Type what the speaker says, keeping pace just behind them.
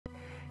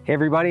Hey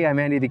everybody, I'm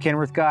Andy the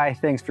Kenworth Guy.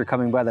 Thanks for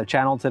coming by the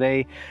channel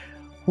today.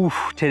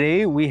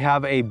 Today we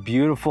have a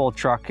beautiful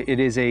truck.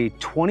 It is a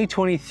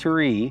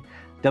 2023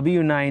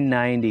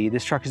 W990.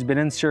 This truck has been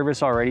in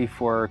service already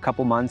for a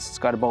couple months. It's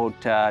got about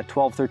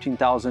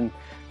 13,000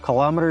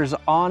 kilometers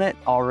on it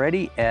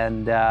already,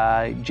 and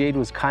Jade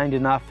was kind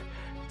enough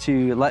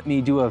to let me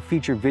do a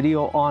feature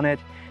video on it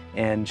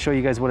and show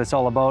you guys what it's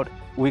all about.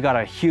 We got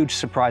a huge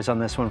surprise on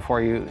this one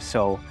for you,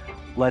 so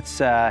let's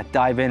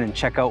dive in and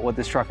check out what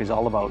this truck is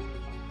all about.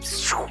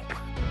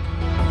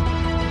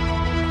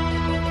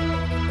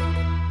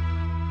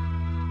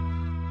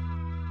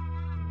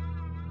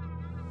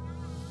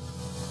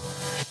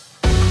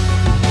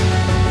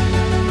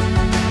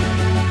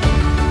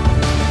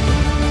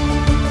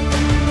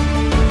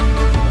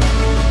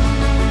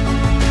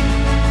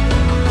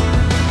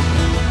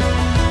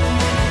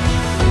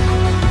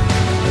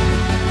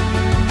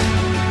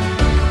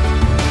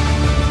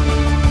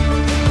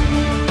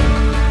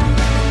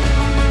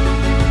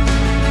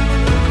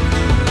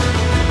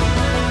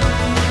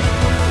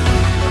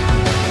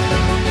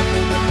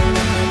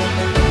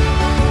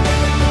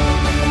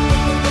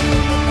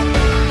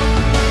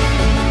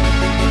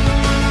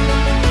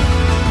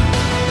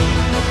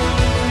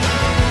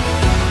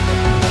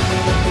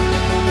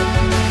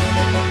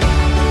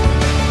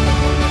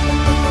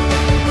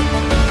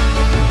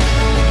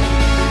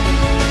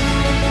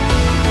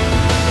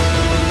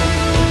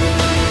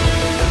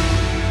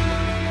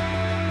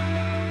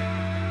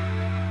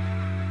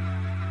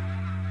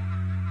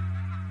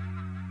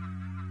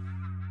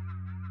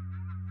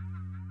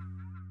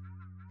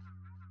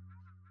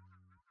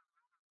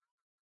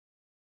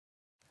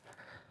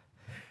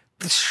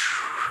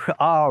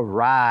 All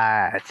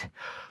right,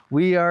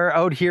 we are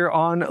out here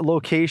on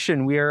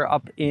location. We are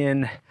up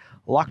in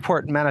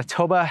Lockport,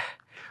 Manitoba.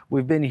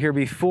 We've been here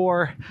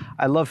before.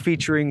 I love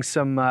featuring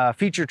some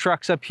feature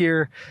trucks up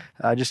here.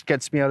 Just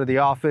gets me out of the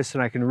office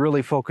and I can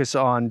really focus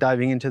on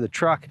diving into the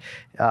truck.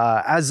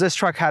 As this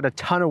truck had a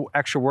ton of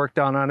extra work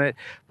done on it,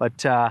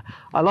 but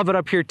I love it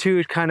up here too.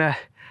 It kind of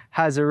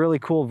has a really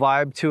cool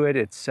vibe to it.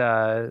 It's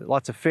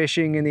lots of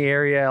fishing in the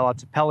area,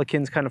 lots of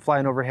pelicans kind of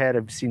flying overhead.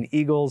 I've seen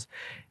eagles,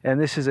 and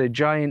this is a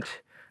giant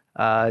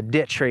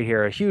ditch right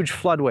here, a huge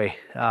floodway.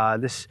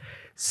 This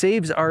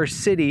saves our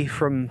city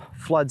from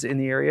floods in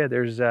the area.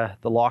 There's the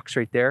locks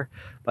right there.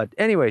 But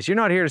anyways, you're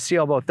not here to see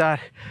all about that.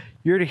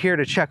 You're here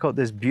to check out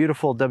this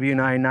beautiful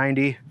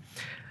W990.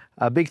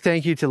 A big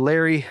thank you to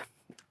Larry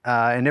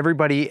and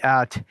everybody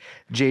at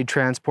Jade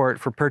Transport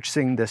for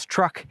purchasing this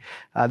truck.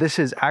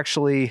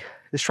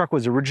 This truck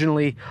was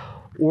originally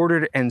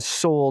ordered and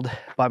sold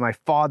by my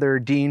father,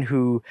 Dean,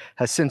 who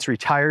has since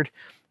retired.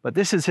 But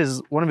this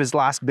is one of his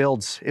last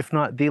builds, if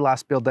not the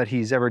last build that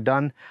he's ever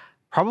done.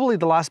 Probably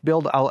the last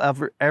build I'll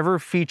ever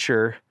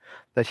feature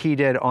that he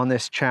did on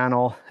this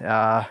channel,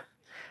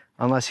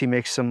 unless he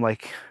makes some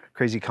like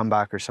crazy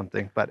comeback or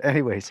something. But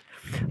anyways,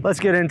 let's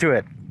get into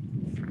it.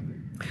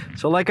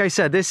 So like I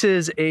said, this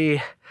is a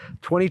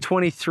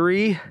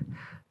 2023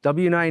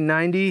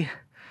 W990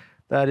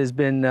 that has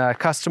been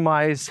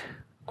customized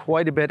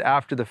quite a bit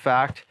after the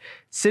fact,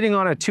 sitting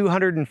on a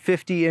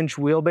 250-inch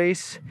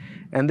wheelbase,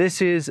 and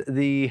this is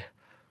the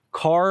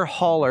car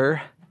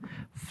hauler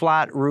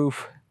flat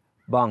roof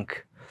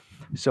bunk.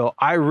 So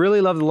I really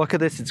love the look of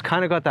this. It's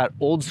kind of got that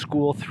old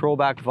school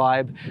throwback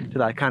vibe to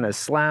that kind of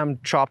slam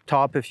chop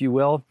top, if you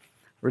will.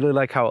 Really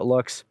like how it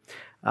looks.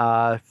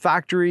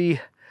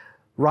 Factory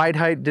ride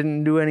height,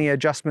 didn't do any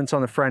adjustments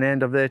on the front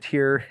end of it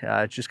here.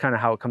 It's just kind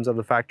of how it comes out of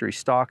the factory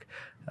stock.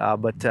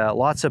 But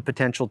lots of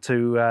potential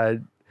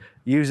to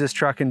use this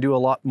truck and do a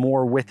lot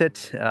more with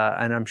it,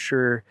 and I'm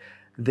sure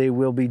they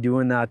will be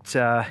doing that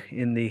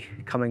in the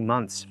coming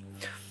months.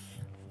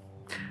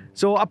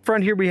 So up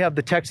front here we have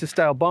the Texas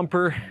style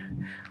bumper.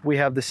 We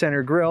have the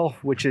center grille,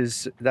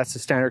 that's the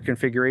standard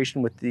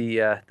configuration with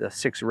the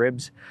 6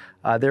 ribs.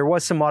 There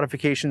was some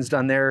modifications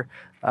done there,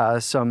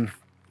 some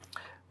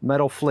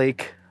metal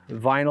flake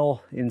vinyl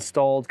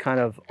installed kind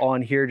of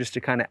on here just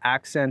to kind of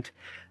accent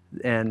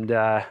and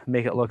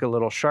make it look a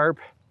little sharp.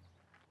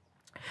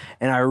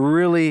 And I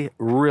really,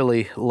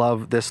 really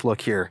love this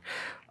look here.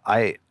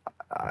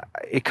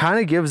 It kind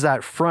of gives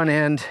that front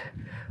end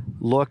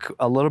look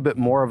a little bit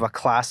more of a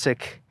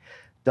classic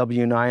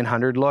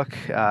W900 look.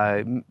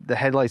 The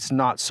headlight's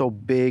not so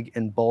big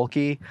and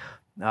bulky,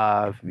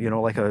 you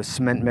know, like a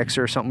cement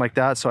mixer or something like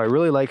that. So I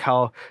really like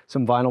how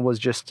some vinyl was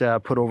just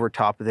put over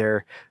top of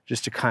there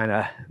just to kind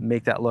of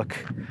make that look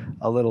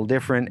a little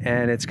different.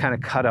 And it's kind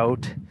of cut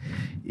out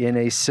in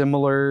a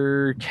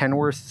similar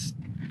Kenworth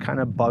kind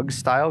of bug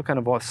style, kind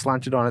of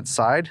slanted on its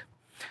side.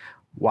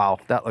 Wow,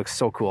 that looks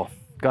so cool.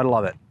 Gotta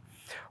love it.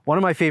 One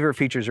of my favorite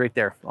features right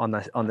there on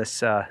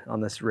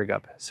this rig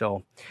up.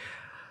 So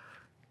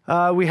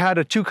we had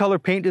a 2-color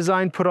paint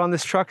design put on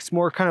this truck. It's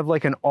more kind of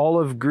like an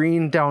olive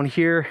green down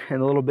here and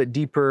a little bit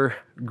deeper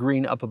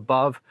green up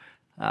above.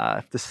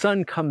 If the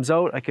sun comes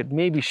out, I could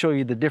maybe show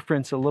you the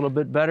difference a little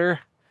bit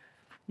better.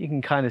 You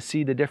can kind of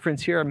see the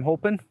difference here, I'm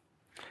hoping.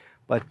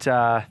 But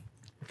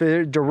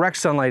Direct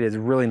sunlight is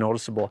really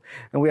noticeable.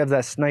 And we have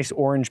this nice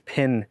orange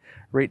pin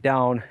right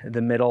down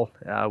the middle,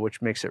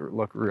 which makes it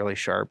look really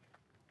sharp.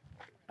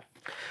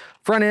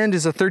 Front end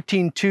is a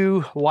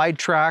 13.2 wide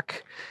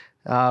track.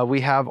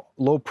 We have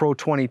low pro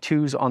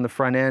 22s on the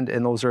front end,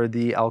 and those are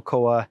the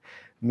Alcoa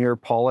mirror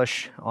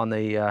polish on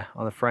the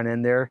front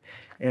end there.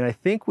 And I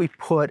think we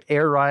put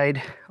air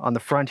ride on the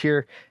front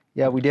here.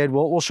 Yeah, we did.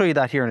 We'll show you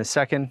that here in a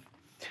second.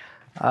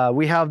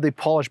 We have the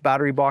polished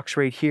battery box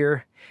right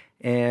here,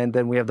 and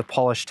then we have the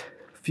polished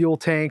fuel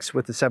tanks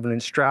with the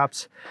 7-inch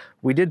straps.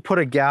 We did put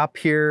a gap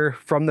here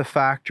from the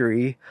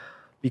factory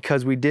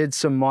because we did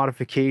some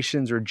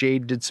modifications, or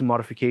Jade did some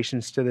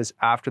modifications to this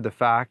after the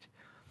fact.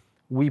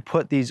 We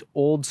put these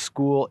old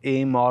school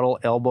A model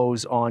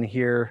elbows on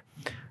here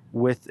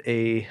with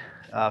a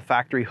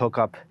factory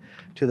hookup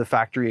to the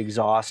factory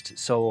exhaust.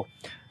 So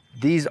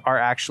these are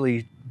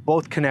actually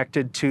both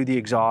connected to the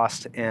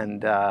exhaust,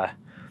 and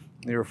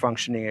they were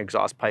functioning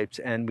exhaust pipes,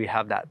 and we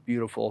have that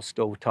beautiful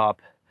stovetop,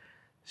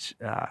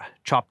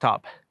 chop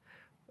top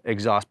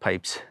exhaust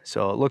pipes.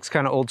 So it looks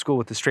kind of old school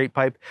with the straight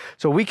pipe.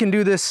 So we can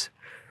do this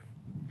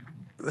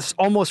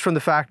almost from the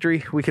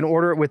factory. We can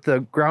order it with the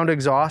ground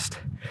exhaust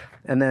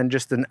and then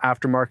just an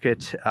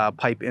aftermarket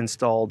pipe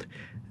installed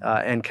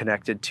and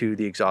connected to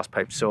the exhaust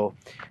pipe. So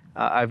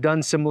I've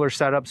done similar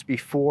setups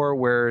before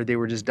where they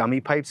were just dummy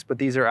pipes, but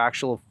these are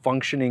actual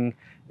functioning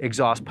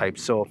exhaust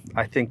pipes. So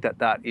I think that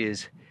that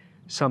is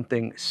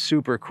something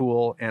super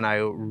cool, and I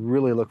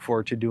really look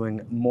forward to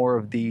doing more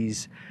of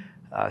these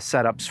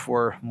setups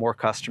for more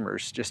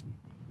customers. Just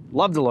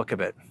love the look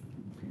of it.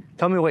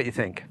 Tell me what you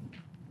think.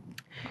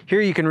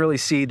 Here you can really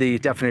see the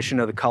definition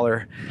of the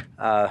color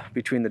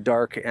between the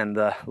dark and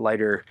the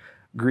lighter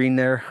green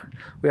there.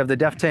 We have the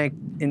def tank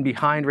in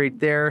behind right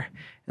there,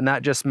 and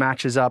that just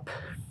matches up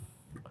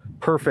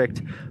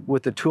perfect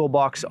with the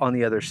toolbox on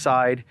the other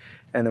side.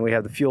 And then we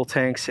have the fuel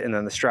tanks and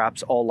then the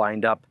straps all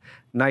lined up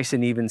nice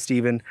and even,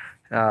 Steven.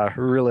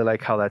 Really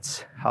like how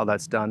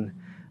that's done.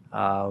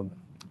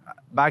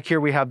 Back here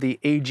we have the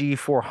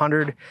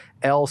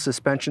AG400L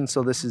suspension.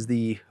 So this is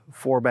the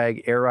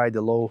 4-bag air ride,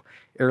 the low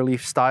air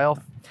leaf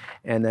style.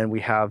 And then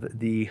we have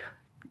the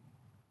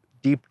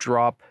deep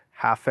drop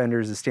half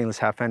fenders, the stainless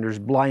half fenders,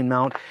 blind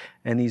mount,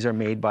 and these are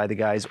made by the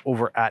guys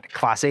over at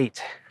Class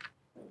 8.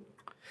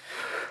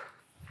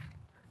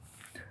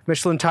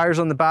 Michelin tires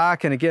on the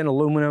back, and again,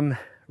 aluminum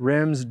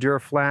rims,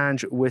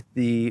 Duraflange with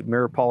the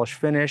mirror polish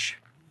finish.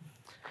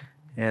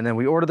 And then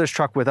we ordered this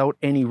truck without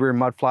any rear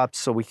mud flaps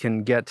so we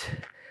can get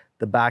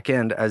the back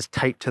end as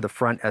tight to the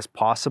front as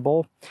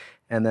possible.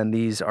 And then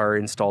these are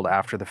installed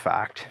after the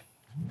fact.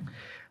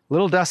 A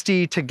little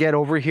dusty to get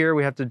over here.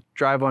 We have to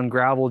drive on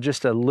gravel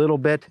just a little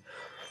bit.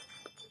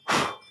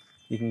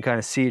 You can kind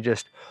of see it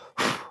just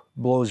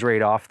blows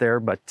right off there,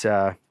 but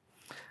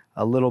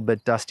a little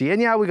bit dusty.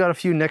 And yeah, we got a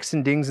few nicks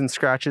and dings and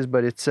scratches,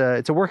 but it's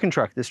a working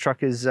truck. This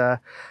truck is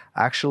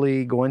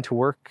actually going to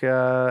work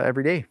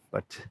every day,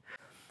 but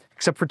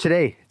except for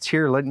today, it's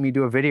here letting me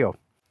do a video.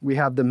 We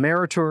have the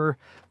Meritor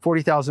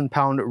 40,000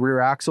 pound rear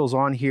axles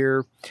on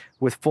here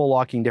with full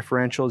locking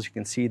differentials. You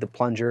can see the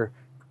plunger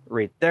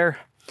right there.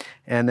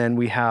 And then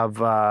we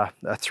have a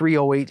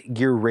 308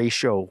 gear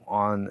ratio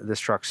on this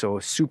truck, so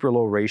a super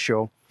low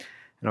ratio.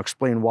 And I'll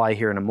explain why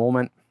here in a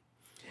moment.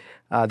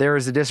 There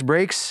is the disc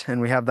brakes,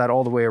 and we have that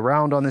all the way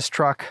around on this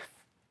truck.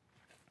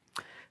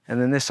 And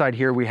then this side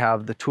here, we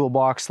have the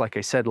toolbox, like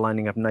I said,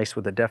 lining up nice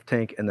with the def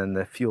tank, and then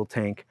the fuel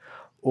tank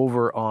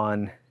over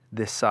on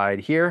this side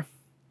here.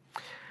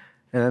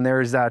 And then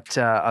there's that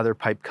other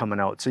pipe coming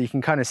out. So you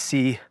can kind of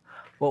see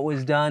what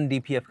was done.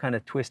 DPF kind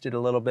of twisted a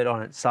little bit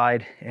on its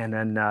side, and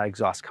then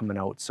exhaust coming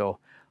out. So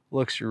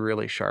looks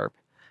really sharp.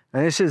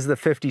 And this is the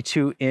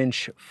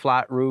 52-inch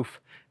flat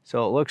roof.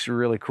 So it looks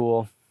really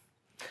cool.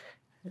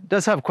 It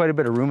does have quite a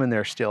bit of room in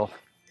there still.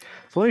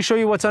 So let me show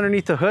you what's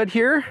underneath the hood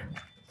here.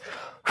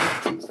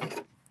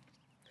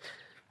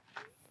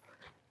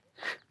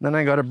 Then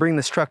I got to bring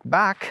this truck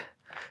back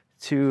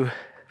to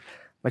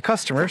my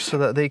customers so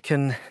that they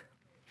can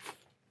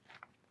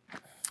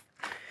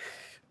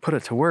put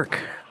it to work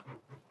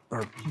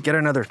or get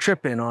another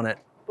trip in on it.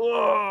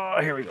 Oh,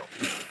 here we go.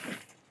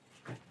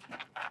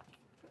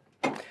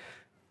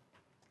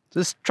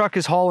 This truck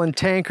is hauling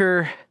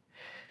tanker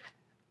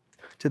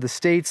to the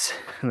States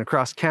and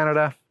across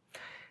Canada.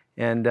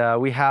 And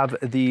we have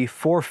the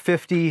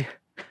 450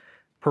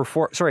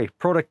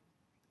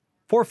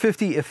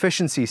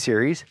 efficiency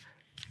series.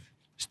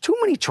 There's too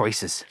many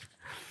choices.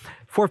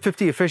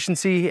 450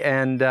 efficiency,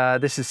 and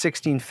this is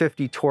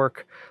 1650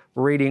 torque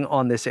rating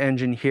on this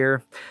engine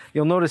here.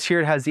 You'll notice here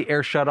it has the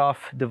air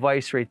shutoff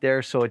device right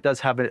there. So it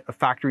does have a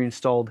factory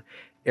installed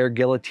air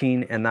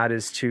guillotine, and that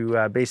is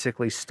to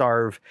basically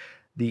starve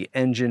the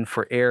engine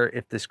for air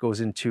if this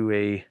goes into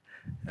a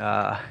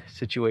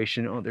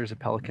situation. Oh, there's a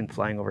pelican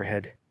flying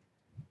overhead.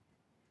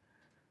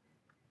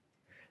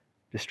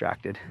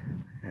 Distracted.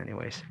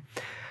 Anyways,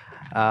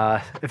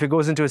 if it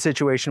goes into a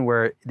situation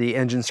where the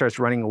engine starts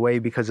running away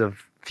because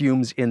of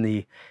fumes in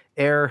the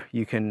air,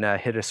 you can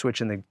hit a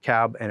switch in the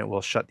cab and it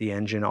will shut the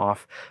engine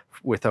off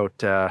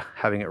without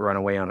having it run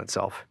away on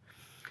itself.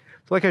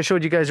 So like I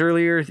showed you guys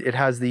earlier, it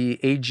has the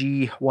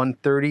AG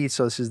 130.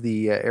 So this is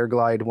the Air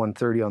Glide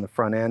 130 on the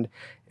front end,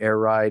 Air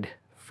Ride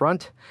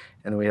front.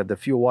 And then we have the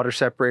fuel water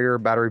separator,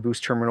 battery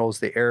boost terminals,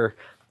 the air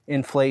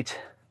inflate,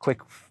 click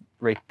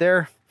right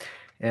there.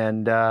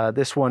 And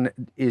this one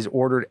is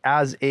ordered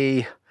as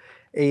a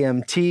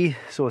AMT.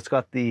 So it's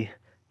got the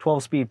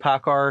 12-speed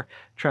PACCAR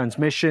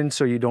transmission,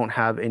 so you don't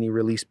have any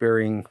release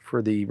bearing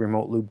for the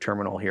remote lube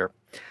terminal here.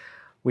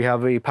 We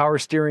have a power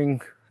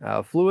steering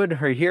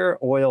fluid right here,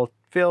 oil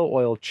fill,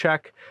 oil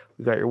check.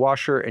 We've got your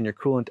washer and your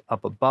coolant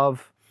up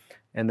above,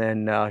 and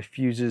then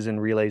fuses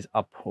and relays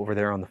up over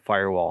there on the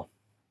firewall.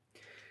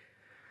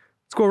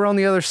 Let's go around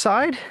the other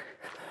side,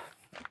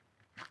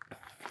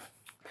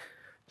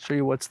 show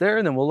you what's there,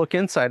 and then we'll look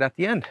inside at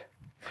the end.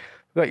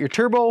 We've got your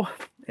turbo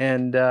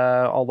and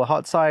all the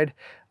hot side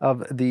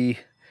of the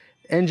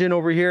engine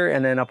over here,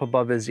 and then up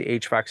above is the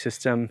HVAC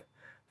system.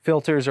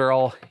 Filters are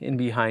all in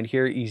behind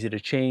here, easy to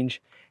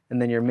change,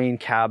 and then your main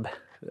cab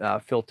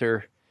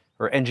filter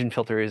or engine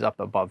filter is up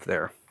above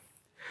there.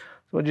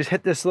 So we'll just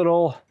hit this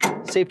little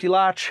safety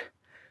latch,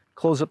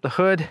 close up the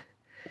hood,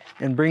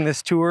 and bring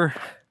this tour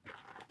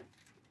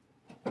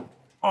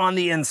on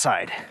the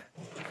inside.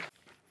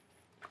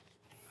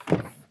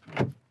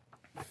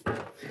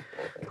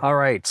 All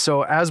right,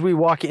 so as we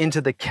walk into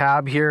the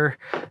cab here,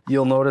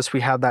 you'll notice we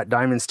have that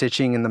diamond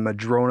stitching in the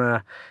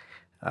Madrona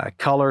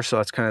color. So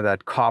it's kind of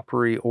that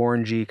coppery,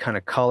 orangey kind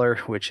of color,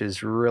 which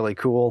is really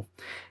cool.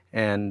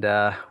 And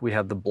we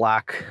have the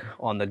black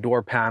on the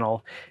door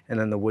panel, and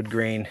then the wood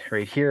grain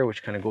right here,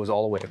 which kind of goes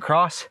all the way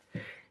across.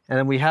 And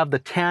then we have the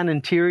tan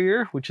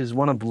interior, which is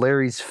one of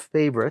Larry's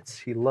favorites.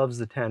 He loves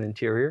the tan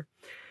interior.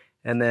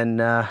 And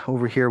then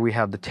over here we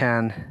have the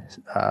tan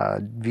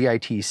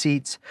VIT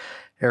seats,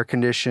 air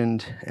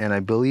conditioned, and I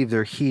believe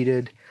they're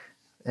heated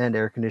and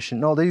air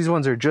conditioned. No, these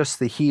ones are just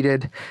the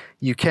heated.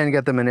 You can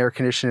get them in air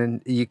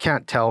conditioned. You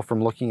can't tell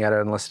from looking at it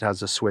unless it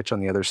has a switch on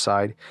the other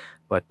side,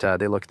 but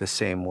they look the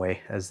same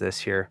way as this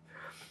here.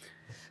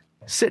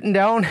 Sitting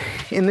down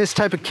in this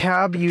type of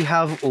cab, you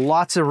have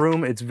lots of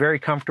room. It's very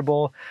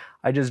comfortable.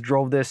 I just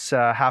drove this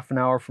half an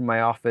hour from my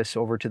office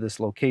over to this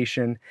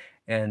location,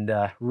 and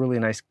really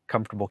nice,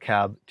 comfortable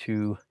cab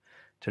to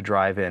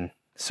drive in.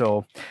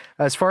 So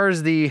as far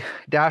as the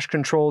dash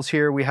controls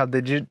here, we have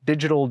the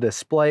digital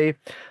display.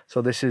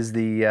 So this is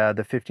the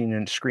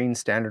 15-inch screen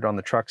standard on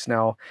the trucks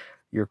now.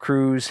 Your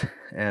cruise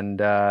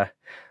and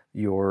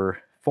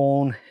your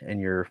phone and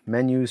your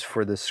menus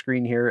for the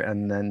screen here.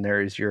 And then there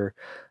is your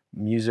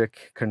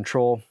music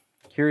control.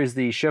 Here is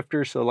the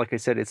shifter. So like I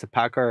said, it's a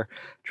PACCAR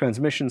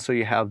transmission. So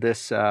you have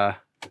this,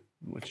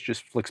 which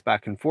just flicks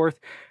back and forth.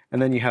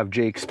 And then you have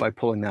Jake's by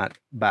pulling that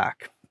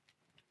back.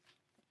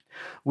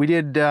 We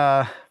did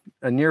a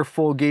near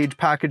full gauge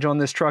package on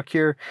this truck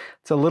here.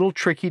 It's a little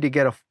tricky to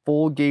get a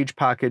full gauge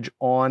package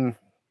on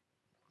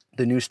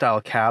the new style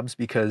cabs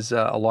because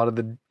a lot of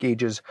the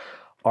gauges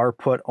are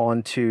put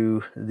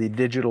onto the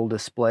digital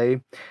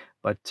display.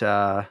 But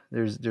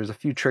there's a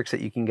few tricks that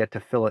you can get to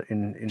fill it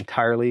in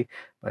entirely.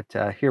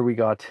 But here we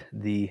got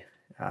the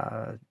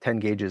 10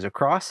 gauges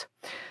across.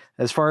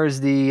 As far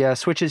as the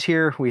switches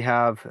here, we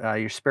have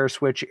your spare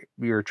switch,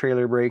 your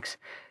trailer brakes,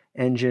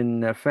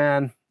 engine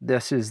fan.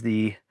 This is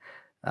the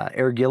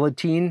air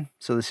guillotine.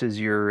 So this is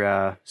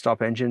your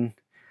stop engine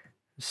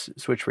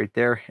switch right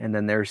there. And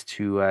then there's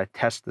to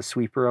test the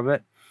sweeper of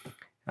it.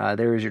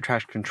 There is your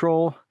traction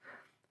control.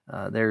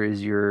 There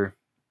is your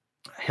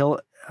hill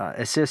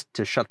assist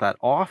to shut that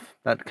off.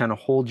 That kind of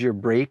holds your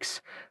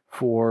brakes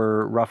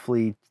for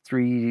roughly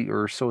 3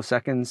 or so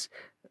seconds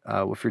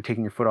if you're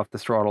taking your foot off the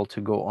throttle to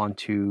go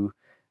onto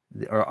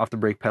or off the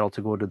brake pedal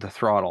to go to the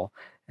throttle,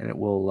 and it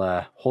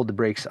will hold the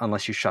brakes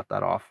unless you shut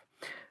that off.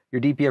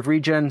 Your DPF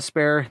regen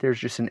spare, there's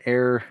just an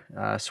air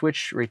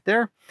switch right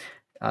there.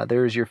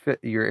 There's your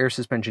air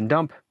suspension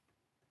dump,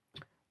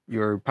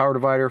 your power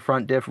divider,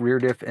 front diff, rear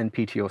diff, and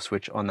PTO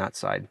switch on that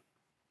side.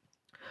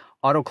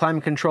 Auto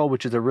climate control,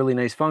 which is a really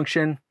nice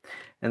function.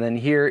 And then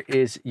here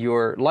is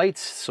your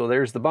lights. So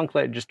there's the bunk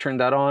light, just turned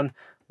that on.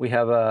 We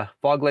have a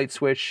fog light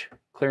switch,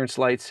 clearance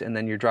lights, and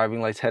then your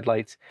driving lights,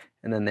 headlights,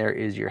 and then there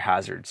is your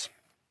hazards.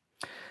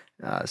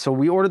 So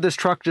we ordered this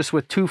truck just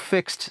with 2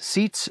 fixed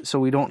seats, so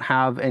we don't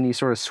have any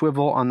sort of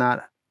swivel on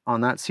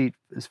that seat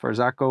as far as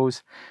that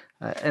goes.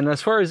 And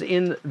as far as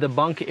in the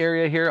bunk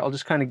area here, I'll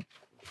just kind of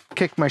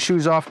kick my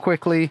shoes off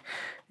quickly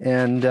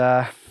and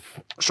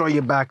show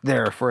you back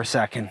there for a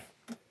second.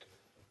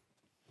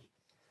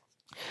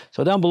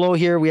 So down below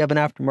here, we have an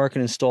aftermarket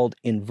installed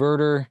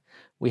inverter.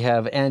 We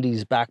have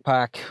Andy's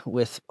backpack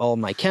with all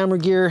my camera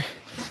gear.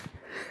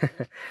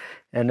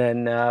 And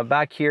then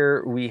back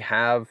here, we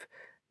have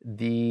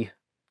the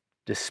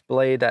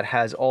display that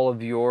has all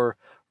of your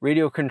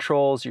radio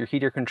controls, your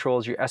heater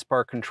controls, your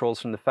S-bar controls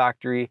from the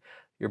factory,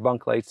 your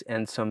bunk lights,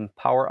 and some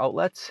power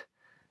outlets.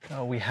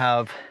 We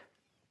have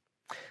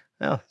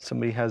Well,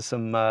 somebody has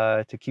some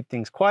to keep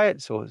things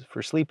quiet, so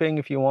for sleeping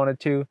if you wanted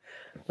to.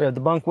 We have the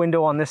bunk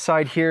window on this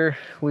side here.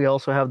 We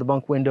also have the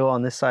bunk window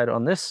on this side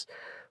on this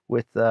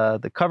with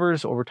the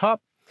covers over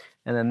top.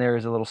 And then there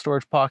is a little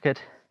storage pocket.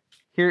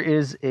 Here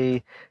is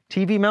a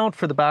TV mount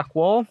for the back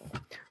wall.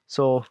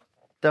 So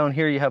down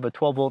here you have a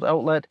 12-volt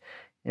outlet,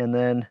 and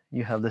then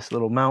you have this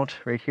little mount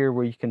right here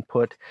where you can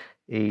put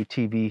a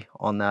TV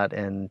on that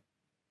and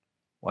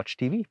watch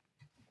TV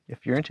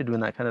if you're into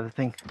doing that kind of a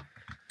thing.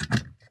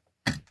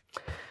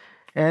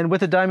 And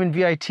with the Diamond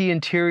VIT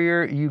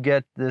interior, you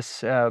get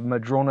this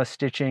Madrona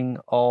stitching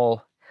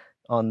all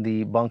on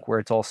the bunk where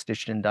it's all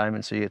stitched in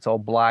diamond. So it's all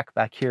black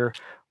back here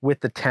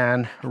with the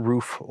tan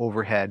roof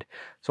overhead.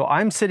 So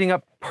I'm sitting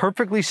up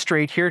perfectly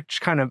straight here.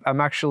 Just kind of,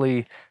 I'm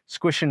actually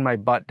squishing my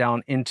butt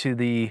down into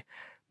the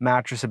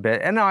mattress a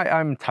bit. And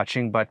I'm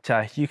touching, but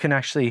you can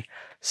actually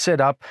sit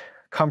up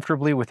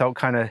comfortably without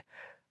kind of,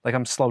 like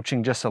I'm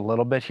slouching just a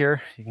little bit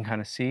here. You can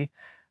kind of see.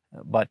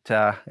 But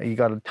you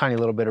got a tiny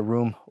little bit of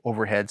room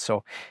overhead.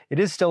 So it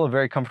is still a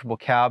very comfortable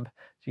cab.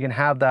 So you can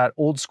have that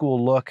old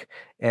school look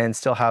and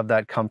still have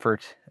that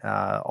comfort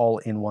all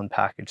in one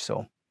package.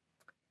 So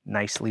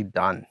nicely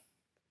done.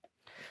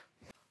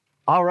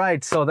 All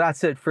right, so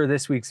that's it for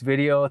this week's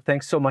video.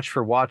 Thanks so much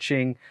for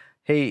watching.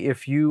 Hey,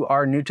 if you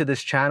are new to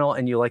this channel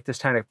and you like this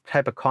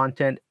type of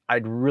content,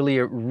 I'd really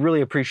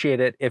appreciate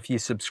it if you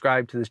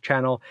subscribe to this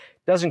channel.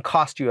 It doesn't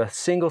cost you a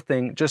single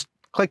thing. Just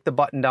click the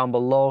button down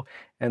below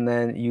and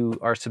then you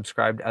are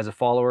subscribed as a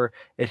follower.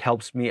 It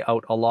helps me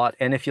out a lot.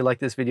 And if you like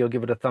this video,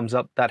 give it a thumbs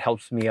up. That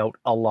helps me out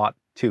a lot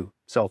too.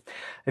 So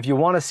if you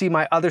want to see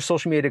my other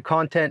social media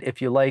content,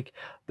 if you like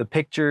the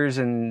pictures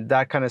and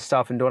that kind of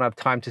stuff and don't have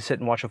time to sit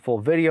and watch a full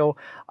video,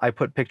 I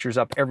put pictures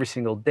up every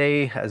single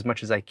day as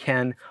much as I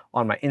can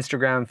on my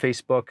Instagram,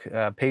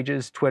 Facebook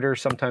pages, Twitter.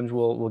 Sometimes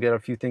we'll get a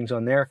few things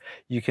on there.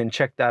 You can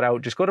check that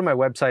out. Just go to my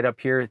website up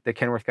here,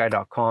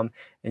 thekenworthguy.com,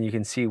 and you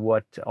can see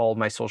what all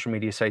my social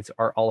media sites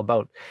are all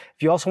about.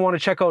 If you also want to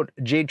check out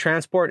Jade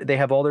Transport, they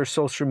have all their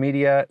social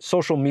media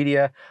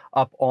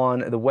up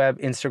on the web,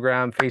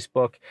 Instagram,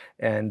 Facebook,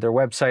 and their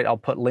website. I'll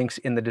put links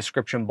in the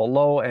description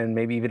below and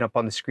maybe even up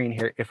on the screen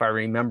here if I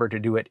remember to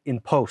do it in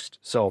post.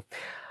 So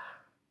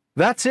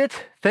that's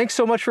it. Thanks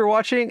so much for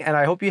watching, and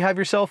I hope you have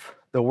yourself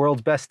the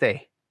world's best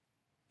day.